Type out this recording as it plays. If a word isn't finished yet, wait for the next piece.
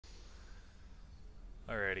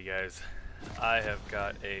Alrighty guys, I have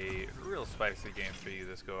got a real spicy game for you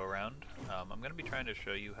this go around. I'm going to be trying to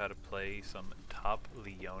show you how to play some top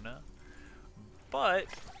Leona, but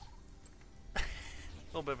a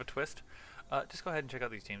little bit of a twist. Just go ahead and check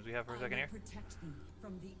out these teams we have for a second here.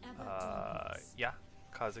 Yeah,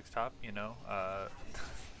 Kazakh's top, you know,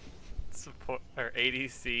 support, or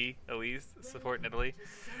ADC at least, support in Italy.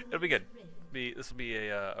 It'll be good. This will be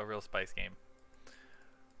a real spice game.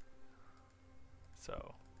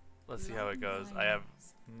 So, let's see how it goes. I have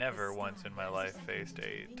never once in my life faced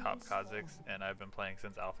a top Kazakhs, and I've been playing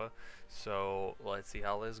since Alpha. So, let's see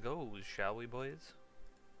how this goes, shall we, boys?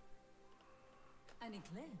 An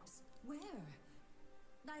eclipse? Where?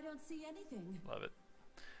 I don't see anything. Love it.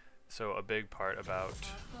 So, a big part about...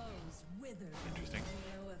 Interesting.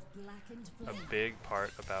 A big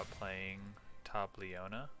part about playing top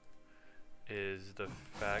Leona is the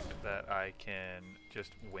fact that I can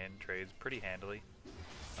just win trades pretty handily.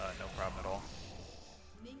 No problem at all.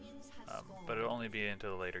 But it'll only be into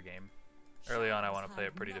the later game. Early on I want to play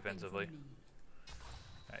it pretty defensively.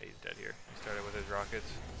 He's dead here. He started with his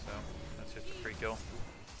rockets, so that's just a free kill.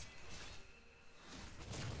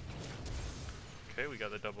 Okay, we got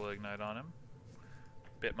the double ignite on him.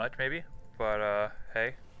 Bit much maybe, but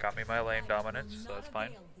hey, got me my lane dominance, so that's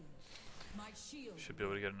fine. Should be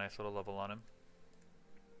able to get a nice little level on him.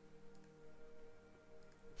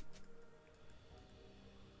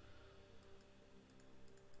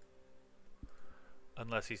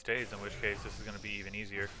 Unless he stays, in which case this is going to be even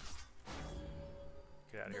easier.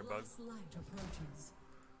 Get out of here, bug.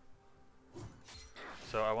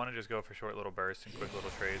 So I want to just go for short little bursts and quick little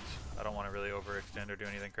trades. I don't want to really overextend or do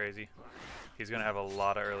anything crazy. He's going to have a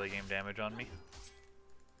lot of early game damage on me.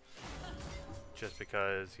 Just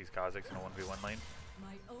because he's Kazakhs in a 1v1 lane.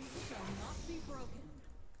 My oath shall not be broken.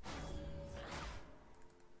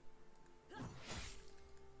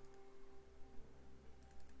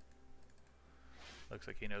 Looks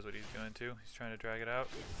like he knows what he's doing too. He's trying to drag it out.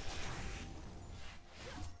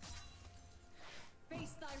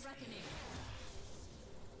 Face thy reckoning.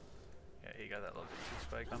 Yeah, he got that little bit too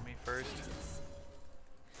spike on me first.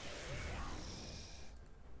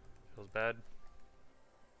 Feels bad.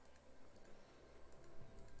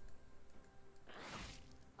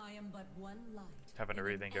 I am but one light. Having to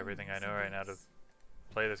rethink everything I know right now to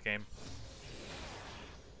play this game.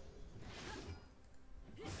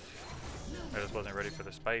 I just wasn't ready for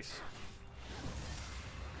the spice.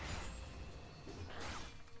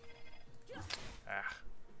 Ah,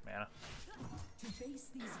 mana. To face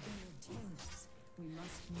these veiled terrors, we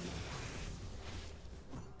must move.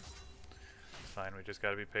 It's fine, we just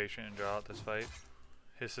gotta be patient and draw out this fight.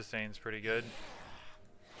 His sustain's pretty good.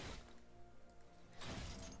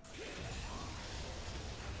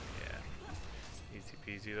 Yeah. Easy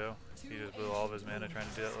peasy though. He just blew all of his mana trying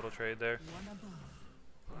to do that little trade there.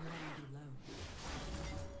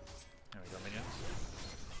 There we go, minions.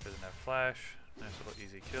 Doesn't have flash. Nice little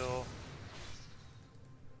easy kill.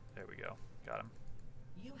 There we go. Got him.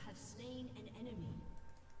 You have slain an enemy.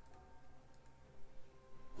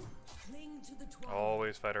 Cling to the twilight.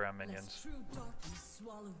 Always fight around minions. Lest true darkness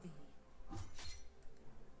swallow thee.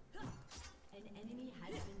 An enemy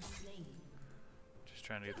has been slain. Just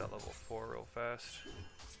trying to get that level 4 real fast.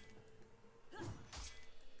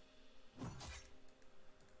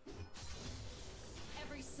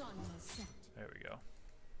 Every sun must set. There we go.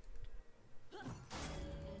 An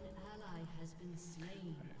ally has been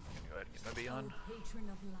slain. Go ahead and get my bee on. O patron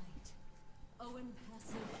of light, O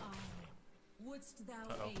impassive eye, wouldst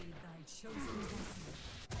thou aid thy chosen vessel?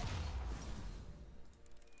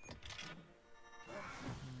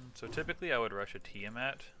 So typically I would rush a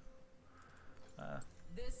Tiamat.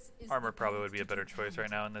 This is Armor the probably path would be a to better totality. choice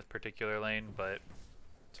right now in this particular lane, but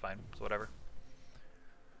it's fine. It's whatever.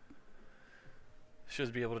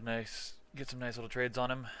 Should be able to get some nice little trades on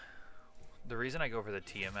him. The reason I go for the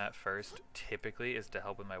Tiamat first, typically, is to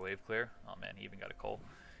help with my wave clear. Oh man, he even got a coal.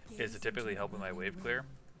 Is to typically help with my wave clear.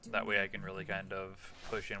 That way I can really kind of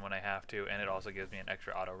push in when I have to, and it also gives me an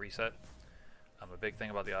extra auto reset. A big thing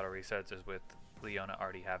about the auto resets is with Leona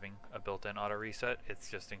already having a built-in auto reset, it's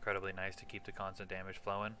just incredibly nice to keep the constant damage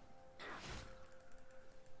flowing.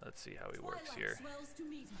 Let's see how he works here.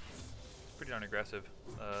 Pretty darn aggressive.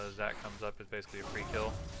 Zach comes up, is basically a free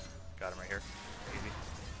kill. Got him right here. Easy.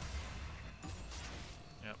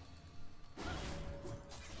 Yep.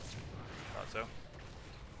 Thought so.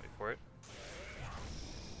 Wait for it.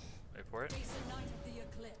 Wait for it.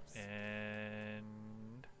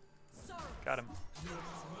 And got him.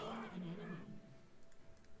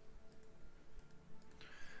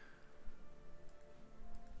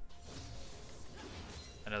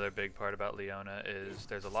 another big part about Leona is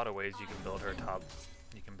there's a lot of ways you can build her top.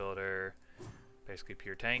 You can build her basically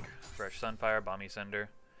pure tank, fresh Sunfire, Bomby Sender.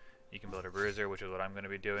 You can build a Bruiser, which is what I'm going to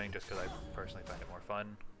be doing just because I personally find it more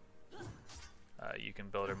fun. You can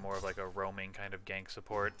build her more of like a roaming kind of gank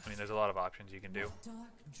support. I mean, there's a lot of options you can do.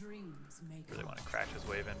 Really want to crash his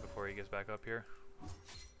wave in before he gets back up here.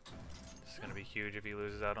 This is going to be huge if he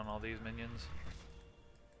loses out on all these minions.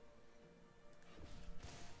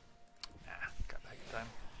 Nah, got back in time.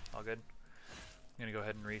 All good. I'm going to go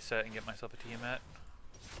ahead and reset and get myself a Tiamat.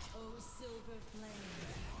 Oh, silver flame.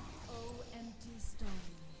 Oh, empty stone.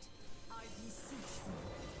 I beseech you.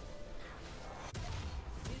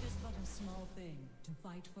 It is but a small thing to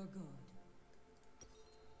fight for good.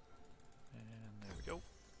 And there we go.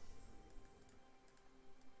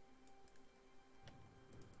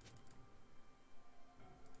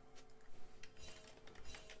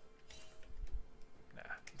 Nah,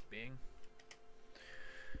 he's being.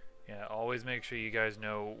 Yeah, always make sure you guys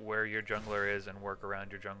know where your jungler is and work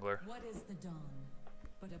around your jungler. What is the dawn,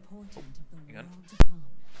 but a portent of the Hang on. world to come?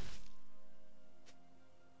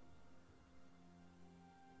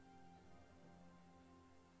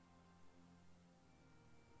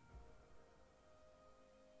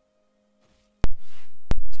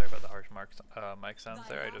 Sorry about the harsh mic sounds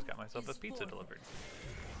there. I just got myself a pizza delivered.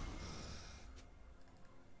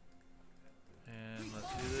 And let's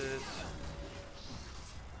do this.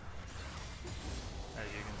 As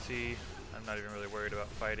you can see, I'm not even really worried about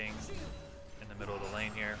fighting in the middle of the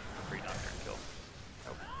lane here. Free knock there and kill.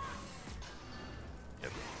 Nope.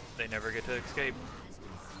 Yep. They never get to escape.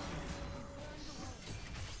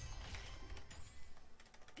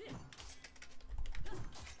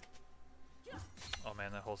 Oh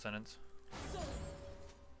man, that whole sentence.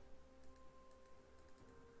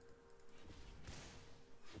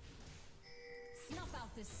 Snuff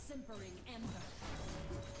out this simpering ember.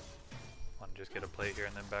 Want to just get a plate here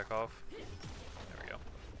and then back off. There we go.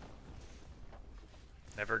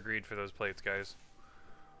 Never greed for those plates, guys.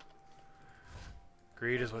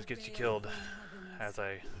 Greed is what gets you killed. As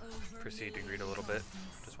I proceed to greed a little bit,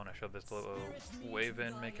 just want to shove this little wave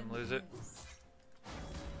in, make him lose it.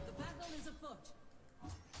 The battle is afoot.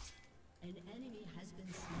 An enemy has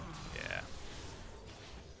been slain. Yeah.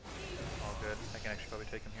 All good. I can actually probably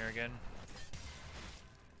take him here again.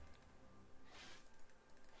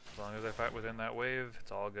 As long as I fight within that wave,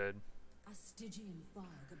 it's all good. A Stygian fog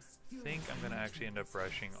I think I'm going to actually end up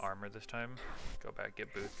rushing armor this time. Go back,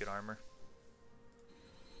 get boost, get armor.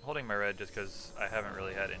 I'm holding my red just because I haven't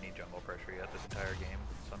really had any jungle pressure yet this entire game,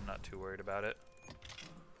 so I'm not too worried about it.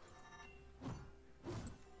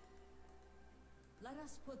 Let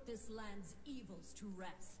us put this land's evils to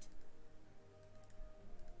rest.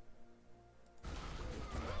 There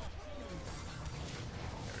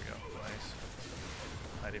we go. Nice.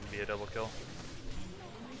 Might even be a double kill.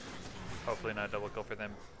 Hopefully not a double kill for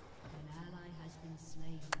them. An ally has been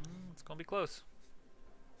slain. It's gonna be close.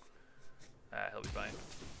 Ah, he'll be fine.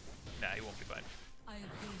 Nah, he won't be fine. I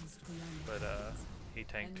have gazed beyond But the he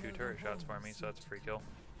tanked 2 turret shots for me, so that's a free kill.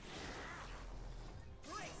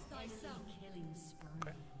 brace thyself. Killing spree.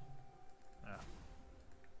 Okay. Yeah.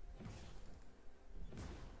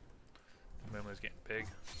 Moon was getting big.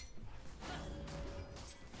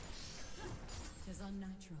 Tis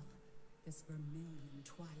unnatural, this vermilion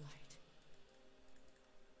twilight.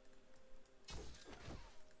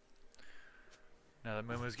 Now that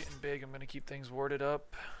Moon was getting big, I'm gonna keep things warded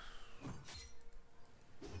up.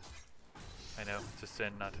 I know, it's a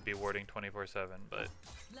sin not to be warding 24/7, but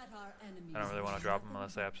Let our enemies I don't really want to drop them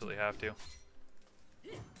unless I absolutely have to.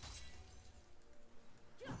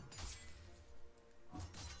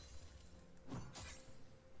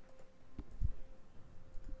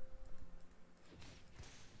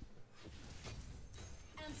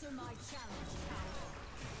 answer my challenge, coward.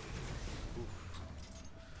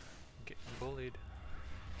 Getting bullied.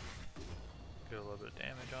 Get a little bit of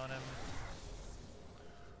damage on him.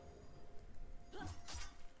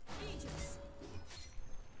 Aegis.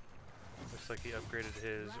 Looks like he upgraded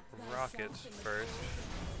his rockets first.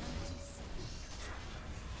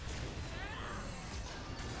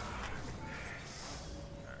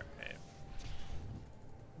 Alright.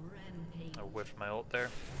 Rampage. I whiffed my ult there.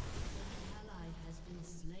 An ally has been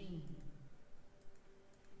slain.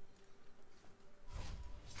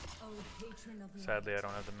 Oh, patron of Sadly, I light.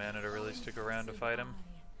 don't have the mana to really stick around to fight him.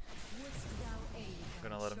 Wouldst thou aid I'm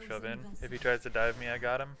gonna thy let him shove in. chosen If he vessel? tries to dive me, I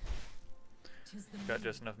got him. 'Tis the Got moon,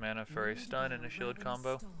 just enough mana for a ruled stun by and a a shield roving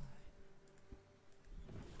combo. star.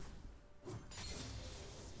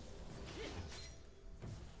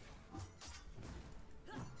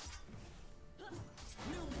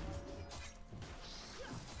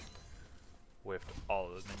 whiffed all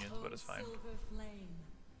of those minions, but it's fine. Silver flame,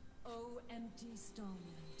 O empty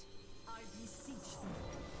starlight, I beseech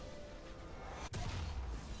thee.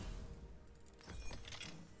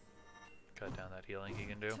 Cut down that healing he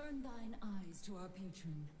can do. Turn thine eyes to our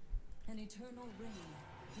patron, an eternal ray,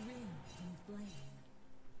 ring in flame.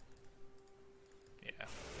 Yeah,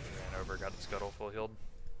 he ran over, got the scuttle full healed.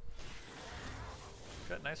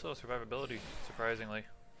 Got nice little survivability, surprisingly.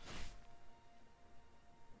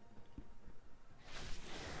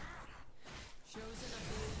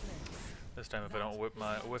 This time if I don't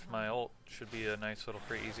whiff my ult, should be a nice little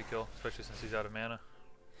free easy kill, especially since he's out of mana.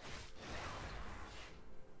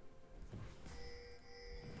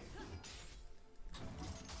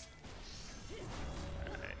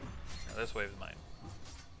 Alright, now this wave is mine.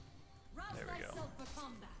 There we go.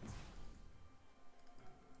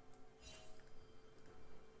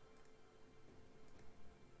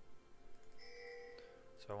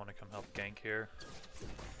 So I want to come help gank here.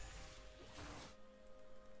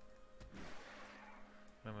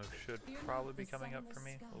 My move should probably be coming up for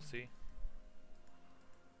me. We'll see.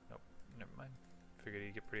 Nope, never mind. Figured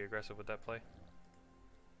he'd get pretty aggressive with that play.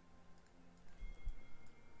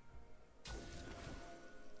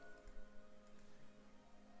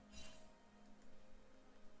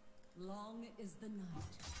 Long is the night.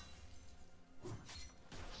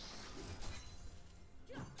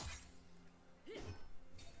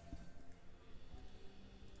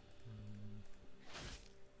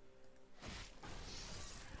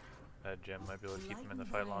 That gem might be able to keep him in the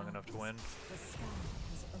fight long enough to win. The sky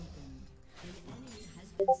has opened. An enemy has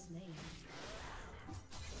been slain.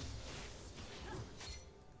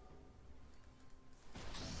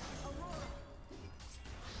 Aurora.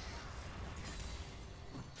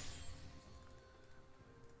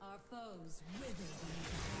 Our foes wither beneath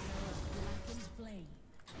the fire of blackened flame.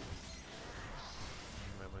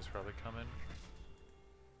 Memo's probably coming.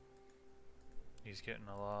 He's getting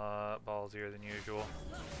a lot ballsier than usual.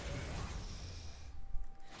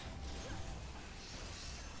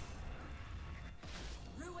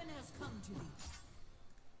 Ruin has come to thee.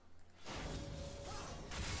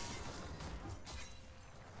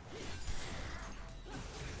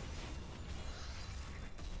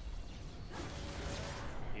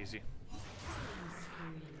 Easy.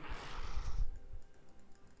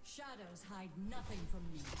 Shadows hide nothing from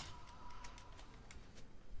me.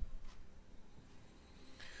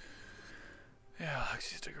 Yeah,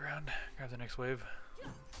 Lexi, stick around. Grab the next wave.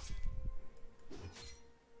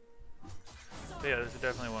 But yeah, this is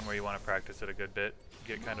definitely one where you want to practice it a good bit.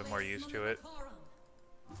 Get kind of more used to it.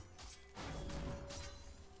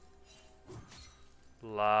 A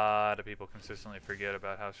lot of people consistently forget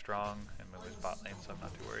about how strong, and Mumu's bot lane, so I'm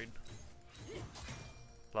not too worried.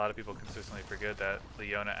 A lot of people consistently forget that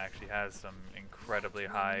Leona actually has some incredibly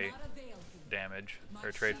high damage.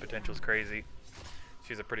 Her trade potential is crazy.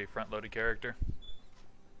 She's a pretty front-loaded character.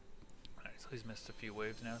 Alright, so he's missed a few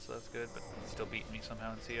waves now, so that's good, but he's still beating me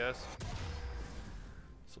somehow in CS.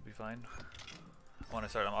 This will be fine. I want to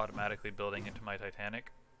start automatically building into my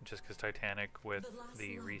Titanic, just because Titanic with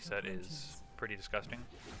the reset is pretty disgusting.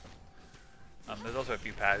 There's also a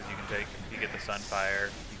few paths you can take. You get the Sunfire,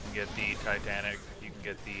 you can get the Titanic, you can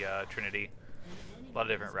get the Trinity. A lot of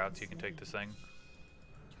different routes you can take this thing.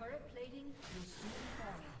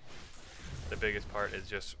 The biggest part is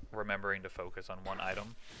just remembering to focus on one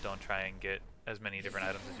item. Don't try and get as many different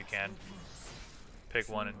items as you can. Pick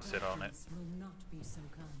one and sit on it.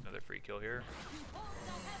 Another free kill here.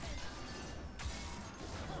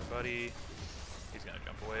 Poor buddy. He's gonna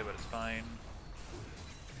jump away, but it's fine.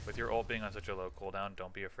 With your ult being on such a low cooldown,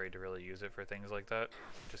 don't be afraid to really use it for things like that.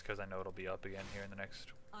 Just because I know it'll be up again here in the next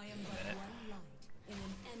minute. In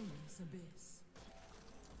an endless abyss.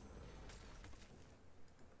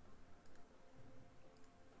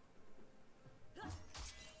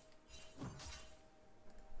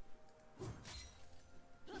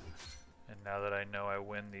 And now that I know I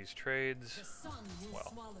win these trades,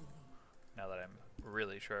 well, now that I'm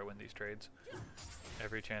really sure I win these trades,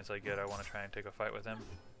 every chance I get I want to try and take a fight with him.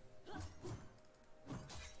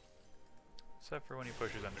 Except for when he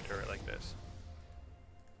pushes under turret like this.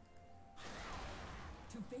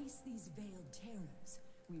 To face these veiled terrors,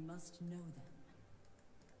 we must know them.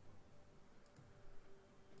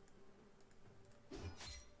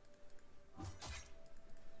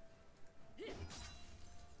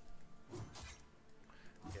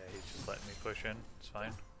 Yeah, he's just letting me push in. It's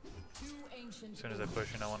fine. As soon as I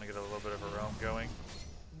push in, I want to get a little bit of a roam going.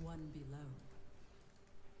 One below.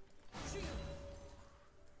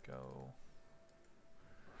 Go.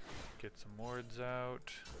 Get some wards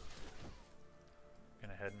out.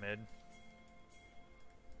 Gonna head mid.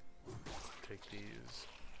 take these.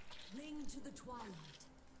 Cling to the twilight,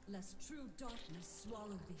 lest true darkness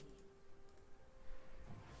swallow thee.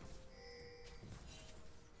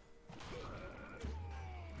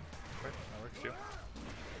 Okay, that works too.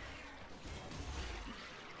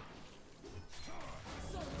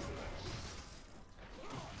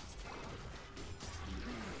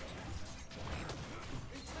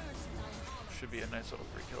 Should be a nice little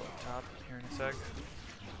free kill up top here in a sec.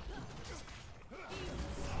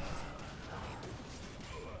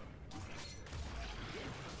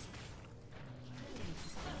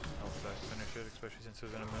 I'll finish it, especially since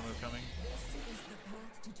there's an Amumu coming. This is the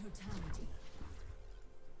path to totality.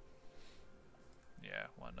 Yeah,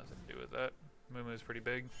 want nothing to do with that. Mumu's pretty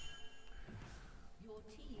big. Your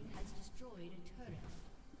team has destroyed a turret.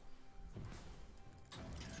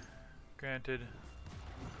 Granted,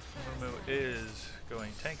 Mumu is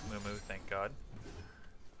going tank Mumu, thank God.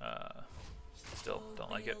 Still, don't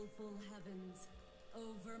like it. Baleful heavens,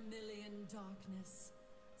 O vermilion darkness,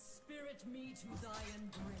 spirit me to thy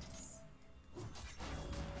embrace.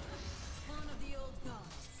 One of the old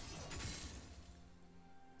gods.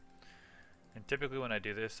 And typically when I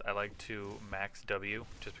do this, I like to max W,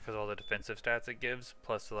 just because of all the defensive stats it gives,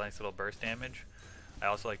 plus the nice little burst damage. I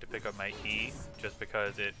also like to pick up my E, just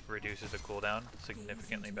because it reduces the cooldown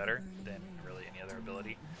significantly better than really any other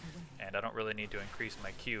ability. And I don't really need to increase my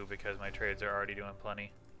Q, because my trades are already doing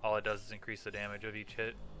plenty. All it does is increase the damage of each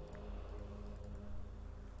hit.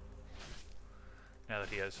 Now that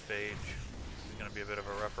he has Phage, this is going to be a bit of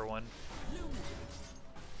a rougher one. There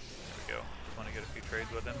we go. Just want to get a few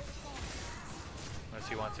trades with him. Unless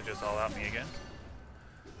he wants to just all out me again.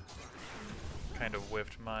 Kind of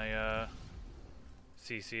whiffed my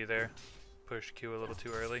CC there. Pushed Q a little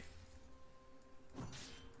too early.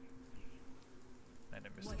 And I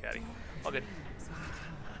missed the caddy. All good.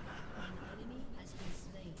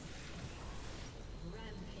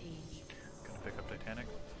 Gonna pick up Titanic.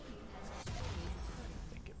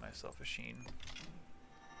 And get myself a Sheen.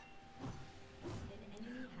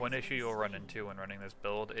 One issue you'll run into when running this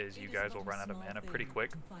build is you guys will run out of mana pretty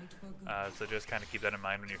quick. So just kind of keep that in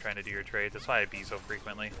mind when you're trying to do your trades. That's why I B so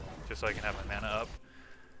frequently, just so I can have my mana up.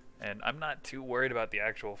 And I'm not too worried about the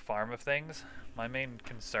actual farm of things. My main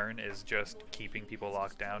concern is just keeping people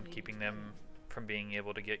locked down, keeping them from being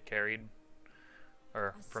able to get carried,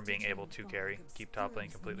 or from being able to carry. Keep top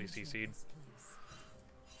lane completely CC'd.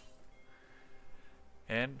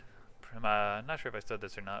 And I'm not sure if I said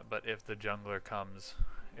this or not, but if the jungler comes,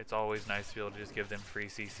 it's always nice to be able to just give them free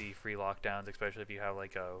CC, free lockdowns, especially if you have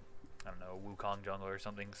like a, I don't know, Wukong jungler or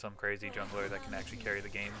something, some crazy jungler that can actually carry the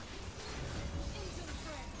game.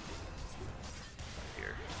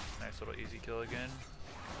 Here, nice little easy kill again.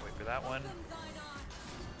 Wait for that one.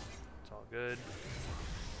 It's all good.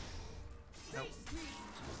 Nope.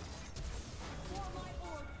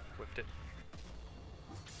 Whipped it.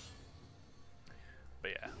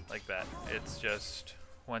 But yeah, like that. It's just,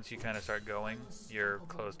 once you kind of start going, you're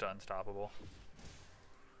close to unstoppable.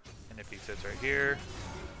 And if he sits right here,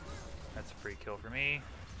 that's a free kill for me.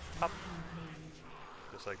 Pop.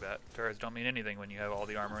 Just like that. Turrets don't mean anything when you have all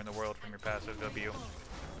the armor in the world from your passive W.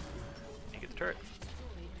 You get the turret.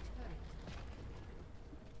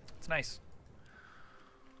 It's nice.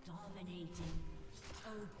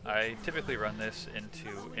 I typically run this into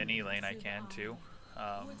any lane I can too,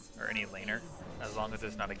 or any laner, as long as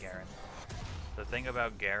it's not a Garen. The thing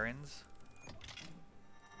about Garens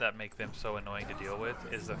that make them so annoying to deal with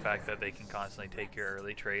is the fact that they can constantly take your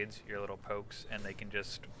early trades, your little pokes, and they can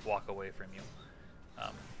just walk away from you.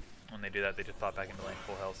 When they do that, they just pop back into lane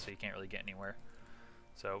full health, so you can't really get anywhere.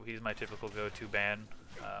 So he's my typical go-to ban.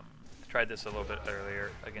 Tried this a little bit earlier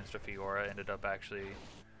against a Fiora, ended up actually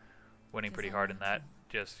winning pretty hard in that.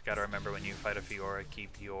 Just gotta remember, when you fight a Fiora,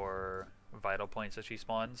 keep your vital points that she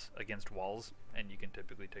spawns against walls, and you can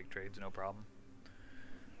typically take trades no problem.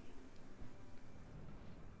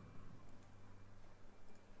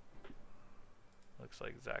 Looks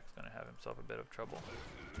like Zach's gonna have himself a bit of trouble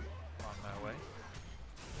on my way.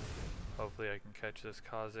 Hopefully I can catch this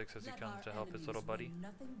Kha'Zix as he comes to help his little buddy.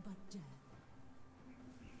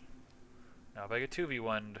 Now if I get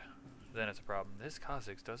 2v1'd, then it's a problem. This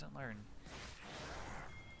Kha'Zix doesn't learn.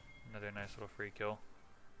 Another nice little free kill.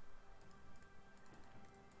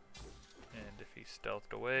 And if he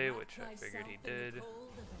stealthed away, which I figured he did,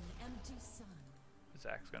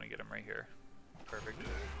 Zach's gonna get him right here. Perfect.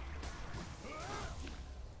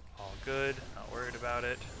 All good, not worried about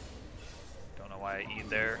it. Don't know why I E'd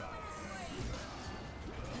there.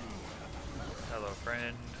 Hello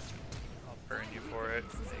friend. I'll burn you for it.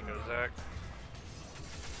 There you go, Zach.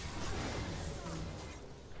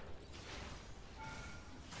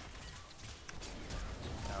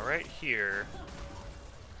 right here,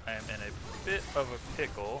 I am in a bit of a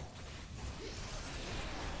pickle.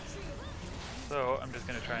 So I'm just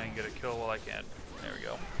going to try and get a kill while I can. There we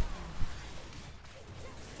go.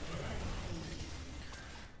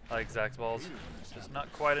 I like Zach's balls. Just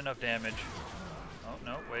not quite enough damage. Oh,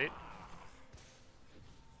 no, wait.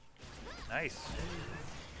 Nice.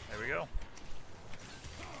 There we go.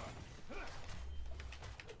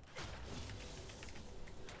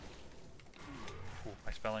 Ooh,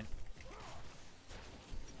 my spelling.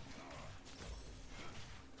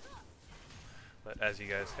 But as you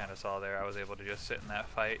guys kind of saw there, I was able to just sit in that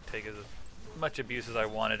fight, take as much abuse as I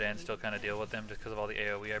wanted, and still kind of deal with them just because of all the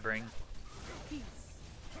AoE I bring.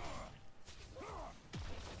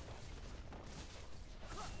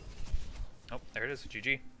 Oh, there it is.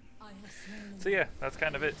 GG. So yeah, that's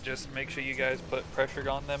kind of it. Just make sure you guys put pressure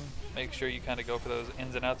on them. Make sure you kind of go for those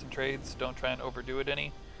ins and outs and trades. Don't try and overdo it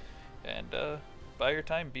any. And buy your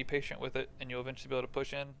time. Be patient with it, and you'll eventually be able to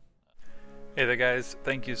push in. Hey there guys,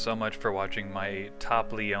 thank you so much for watching my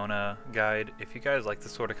top Leona guide. If you guys like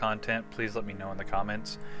this sort of content, please let me know in the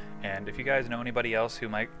comments. And if you guys know anybody else who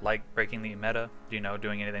might like breaking the meta,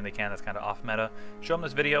 doing anything they can that's kind of off meta, show them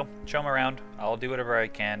this video, show them around. I'll do whatever I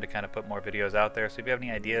can to kind of put more videos out there. So if you have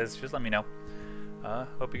any ideas, just let me know.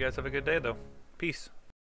 Hope you guys have a good day though. Peace.